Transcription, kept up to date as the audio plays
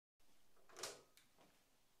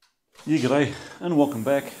Yeah, g'day and welcome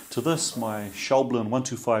back to this, my Schaublin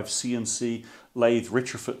 125 CNC lathe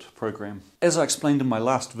retrofit program. As I explained in my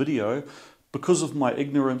last video, because of my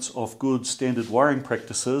ignorance of good standard wiring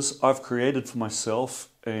practices, I've created for myself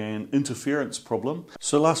an interference problem.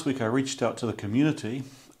 So last week I reached out to the community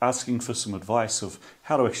asking for some advice of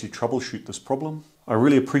how to actually troubleshoot this problem. I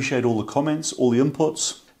really appreciate all the comments, all the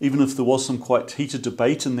inputs. Even if there was some quite heated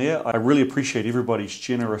debate in there, I really appreciate everybody's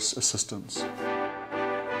generous assistance.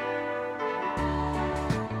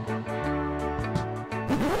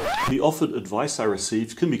 The offered advice I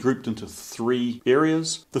received can be grouped into three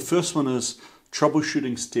areas. The first one is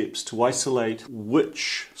troubleshooting steps to isolate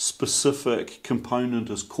which specific component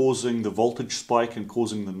is causing the voltage spike and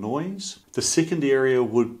causing the noise. The second area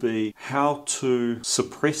would be how to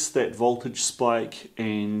suppress that voltage spike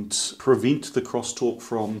and prevent the crosstalk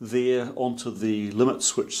from there onto the limit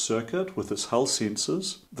switch circuit with its Hull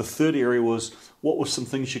sensors. The third area was what were some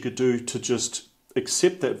things you could do to just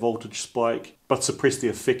accept that voltage spike but suppress the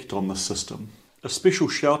effect on the system. A special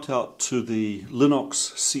shout out to the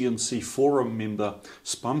Linux CNC forum member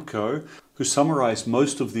Spumco, who summarized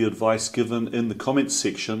most of the advice given in the comments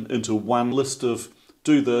section into one list of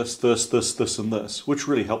do this, this, this, this and this, which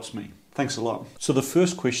really helps me. Thanks a lot. So the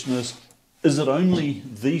first question is it only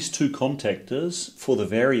these two contactors for the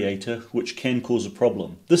variator which can cause a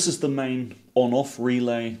problem? This is the main on-off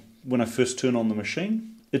relay when I first turn on the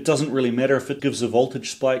machine. It doesn't really matter if it gives a voltage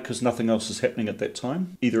spike because nothing else is happening at that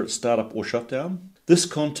time, either at startup or shutdown. This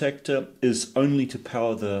contactor is only to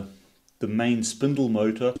power the main spindle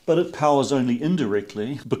motor, but it powers only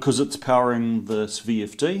indirectly because it's powering this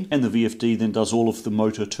VFD, and the VFD then does all of the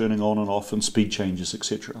motor turning on and off and speed changes,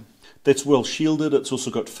 etc. That's well shielded. It's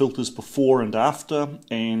also got filters before and after,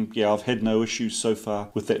 and yeah, I've had no issues so far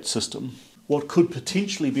with that system. What could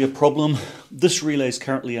potentially be a problem, this relay is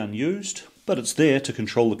currently unused, but it's there to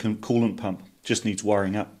control the coolant pump. Just needs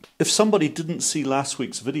wiring up. If somebody didn't see last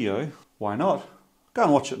week's video, why not? Go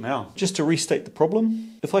and watch it now. Just to restate the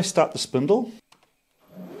problem, if I start the spindle,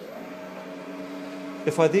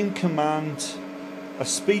 if I then command a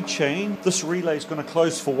speed chain, this relay is going to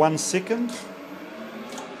close for 1 second.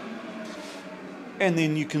 And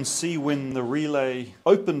then you can see when the relay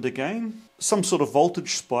opened again, some sort of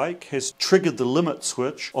voltage spike has triggered the limit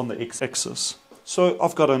switch on the x-axis. So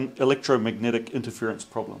I've got an electromagnetic interference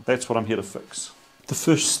problem. That's what I'm here to fix. The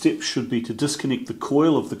first step should be to disconnect the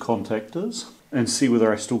coil of the contactors and see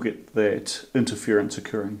whether I still get that interference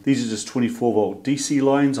occurring. These are just 24 volt DC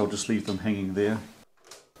lines. I'll just leave them hanging there.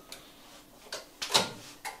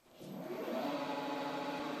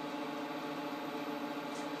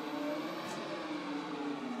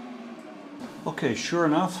 Okay, sure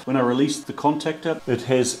enough, when I release the contactor, it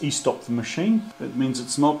has e-stopped the machine. It means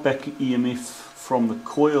it's not back EMF from the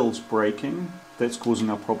coils breaking that's causing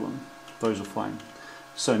our problem. Those are fine.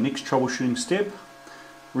 So next troubleshooting step,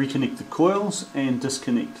 reconnect the coils and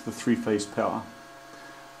disconnect the three-phase power.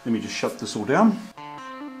 Let me just shut this all down.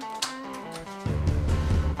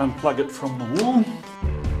 Unplug it from the wall.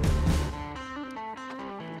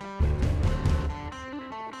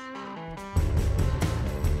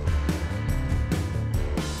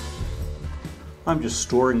 I'm just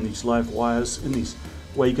storing these live wires in these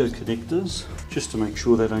Wago connectors just to make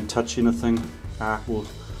sure they don't touch anything or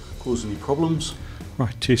cause any problems.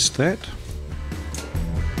 Right, test that.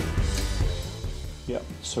 Yeah,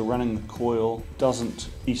 so running the coil doesn't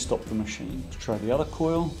e-stop the machine. Let's try the other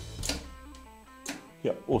coil.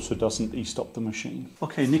 Yeah, also doesn't e-stop the machine.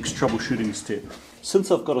 Okay, next troubleshooting step. Since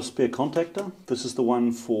I've got a spare contactor, this is the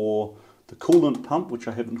one for the coolant pump, which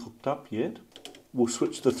I haven't hooked up yet. We'll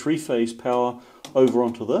switch the three-phase power over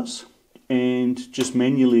onto this and just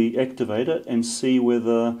manually activate it and see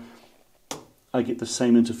whether I get the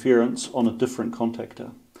same interference on a different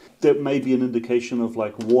contactor. That may be an indication of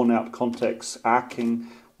like worn out contacts arcing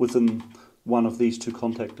within one of these two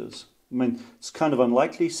contactors. I mean, it's kind of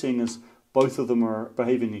unlikely seeing as both of them are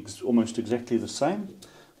behaving almost exactly the same,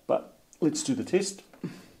 but let's do the test.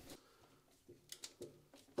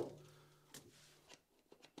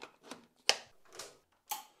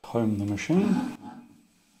 Home the machine.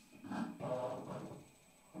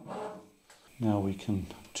 Now we can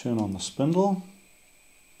turn on the spindle.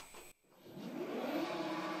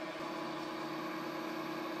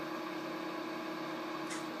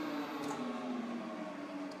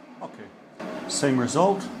 Okay, same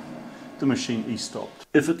result, the machine e-stopped.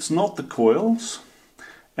 If it's not the coils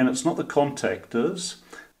and it's not the contactors,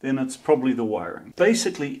 then it's probably the wiring.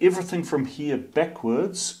 Basically everything from here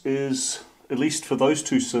backwards is, at least for those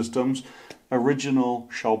two systems, original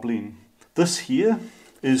Schaublin. This here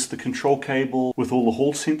is the control cable with all the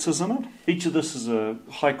hall sensors in it. Each of this is a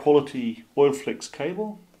high quality oil flex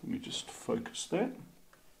cable. Let me just focus that.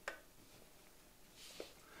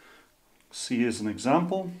 See, here's an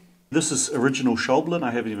example. This is original Schaublin,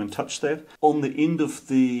 I haven't even touched that. On the end of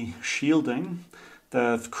the shielding,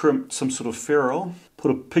 they've crimped some sort of ferrule, put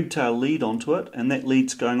a pigtail lead onto it, and that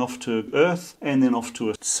lead's going off to earth and then off to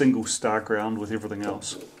a single star ground with everything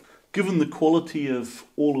else. Given the quality of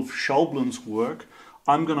all of Schaublin's work,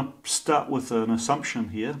 I'm going to start with an assumption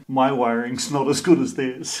here. My wiring's not as good as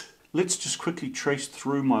theirs. Let's just quickly trace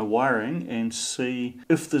through my wiring and see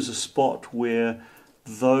if there's a spot where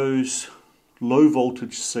those low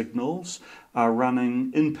voltage signals are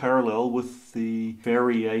running in parallel with the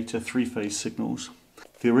variator three-phase signals.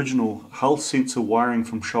 The original hull sensor wiring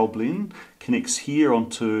from Schaublin connects here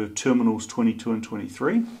onto terminals 22 and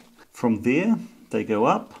 23. From there they go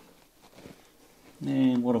up,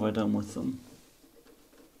 and what have I done with them?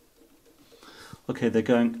 Okay, they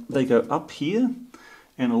go up here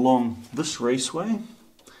and along this raceway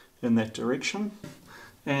in that direction,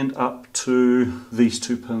 and up to these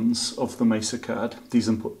two pins of the Mesa card, these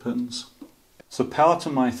input pins. So power to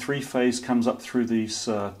my three-phase comes up through these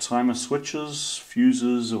timer switches,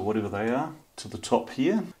 fuses, or whatever they are, to the top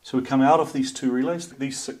here. So we come out of these two relays,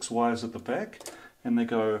 these 6 wires at the back, and they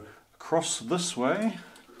go across this way,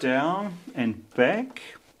 down and back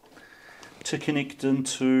to connect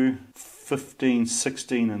into 15,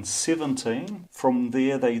 16 and 17. From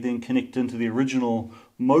there they then connect into the original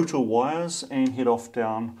motor wires and head off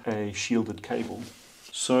down a shielded cable.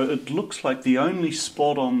 So it looks like the only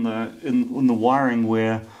spot on in the wiring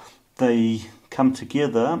where they come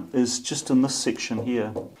together is just in this section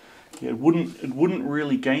here. It wouldn't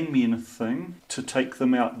really gain me anything to take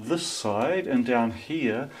them out this side and down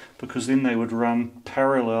here, because then they would run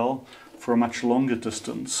parallel for a much longer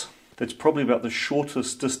distance. That's probably about the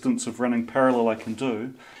shortest distance of running parallel I can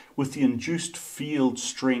do. With the induced field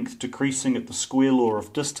strength decreasing at the square law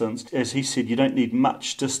of distance, as he said, you don't need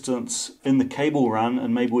much distance in the cable run,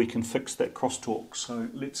 and maybe we can fix that crosstalk. So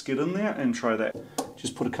let's get in there and try that.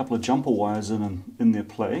 Just put a couple of jumper wires in their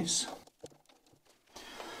place,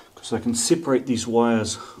 because I can separate these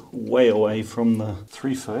wires way away from the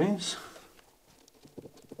three-phase.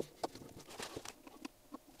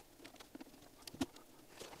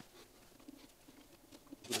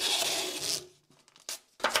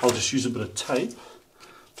 I'll just use a bit of tape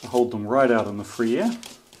to hold them right out in the free air.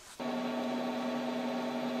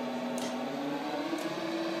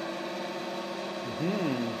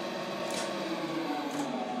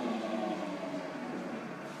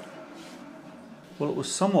 Well, it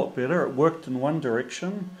was somewhat better. It worked in one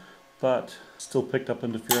direction, but still picked up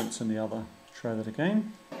interference in the other. Try that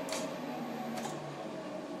again.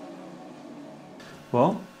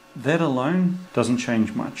 Well, that alone doesn't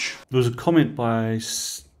change much. There was a comment by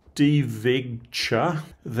Stevegcha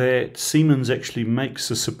that Siemens actually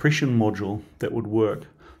makes a suppression module that would work.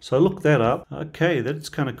 So I looked that up. Okay, that's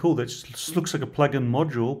kind of cool. That just looks like a plug-in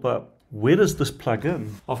module, but where does this plug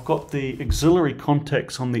in? I've got the auxiliary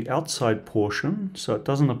contacts on the outside portion, so it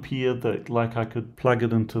doesn't appear that like I could plug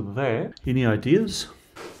it into that. Any ideas?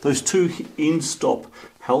 Those two end-stop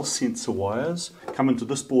Hall sensor wires come into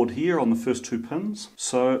this board here on the first 2 pins.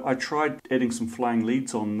 So I tried adding some flying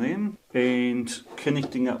leads on them and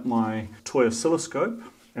connecting up my toy oscilloscope,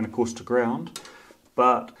 and of course to ground,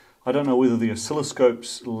 but I don't know whether the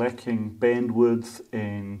oscilloscope's lacking bandwidth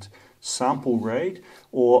and sample rate,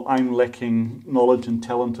 or I'm lacking knowledge and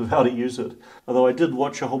talent of how to use it. Although I did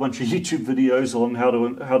watch a whole bunch of YouTube videos on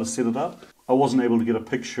how to set it up. I wasn't able to get a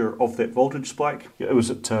picture of that voltage spike. It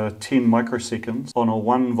was at 10 microseconds on a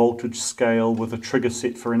 1 voltage scale with a trigger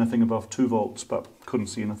set for anything above 2 volts, but couldn't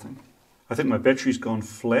see anything. I think my battery's gone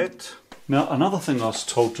flat. Now, another thing I was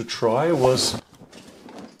told to try was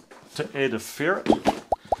to add a ferrite,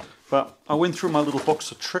 but I went through my little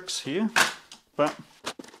box of tricks here, but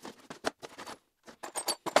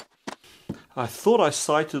I thought I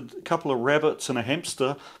sighted a couple of rabbits and a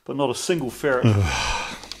hamster, but not a single ferret.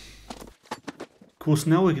 Of course,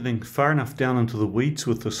 now we're getting far enough down into the weeds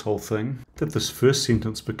with this whole thing that this first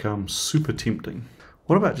sentence becomes super tempting.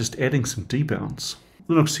 What about just adding some debounce?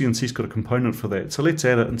 Linux CNC's got a component for that, so let's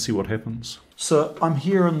add it and see what happens. So I'm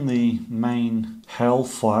here in the main HAL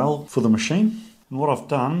file for the machine, and what I've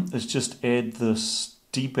done is just add this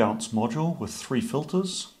debounce module with 3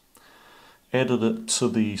 filters, added it to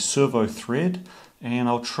the servo thread, and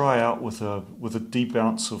I'll try out with a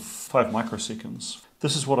debounce of 5 microseconds.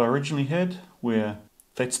 This is what I originally had, where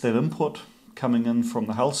that's that input coming in from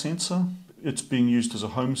the Hull sensor. It's being used as a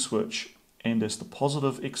home switch and as the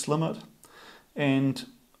positive X limit. And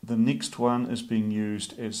The next one is being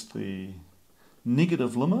used as the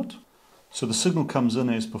negative limit. So the signal comes in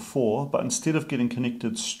as before, but instead of getting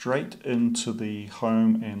connected straight into the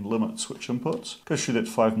home and limit switch inputs, goes through that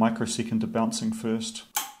 5 microsecond debouncing first.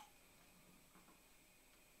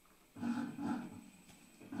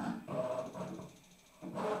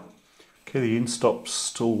 Okay, the end stops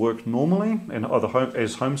still work normally and are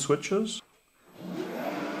as home switches.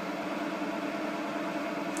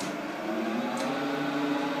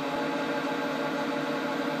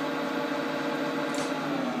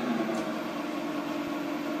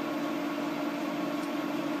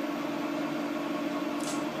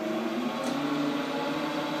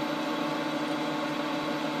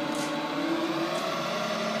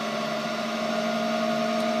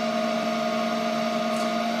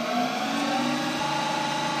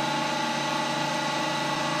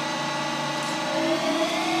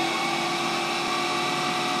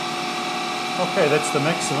 Okay, that's the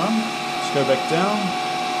maximum. Let's go back down.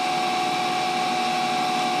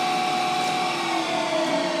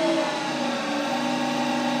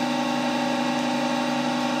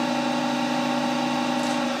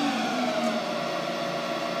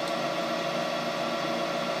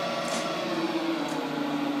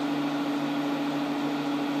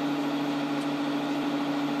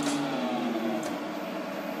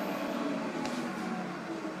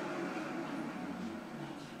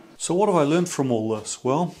 So what have I learned from all this?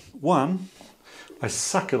 Well, 1, I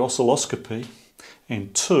suck at oscilloscopy,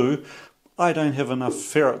 and 2, I don't have enough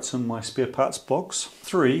ferrites in my spare parts box.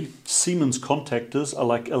 3, Siemens contactors are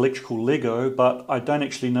like electrical Lego, but I don't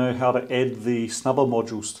actually know how to add the snubber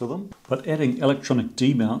modules to them. But adding electronic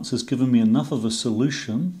debounce has given me enough of a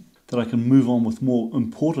solution that I can move on with more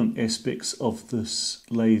important aspects of this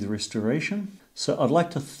lathe restoration. So I'd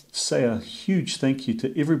like to say a huge thank you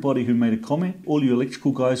to everybody who made a comment. All you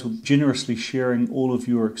electrical guys were generously sharing all of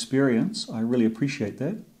your experience. I really appreciate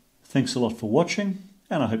that. Thanks a lot for watching,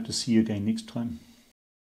 and I hope to see you again next time.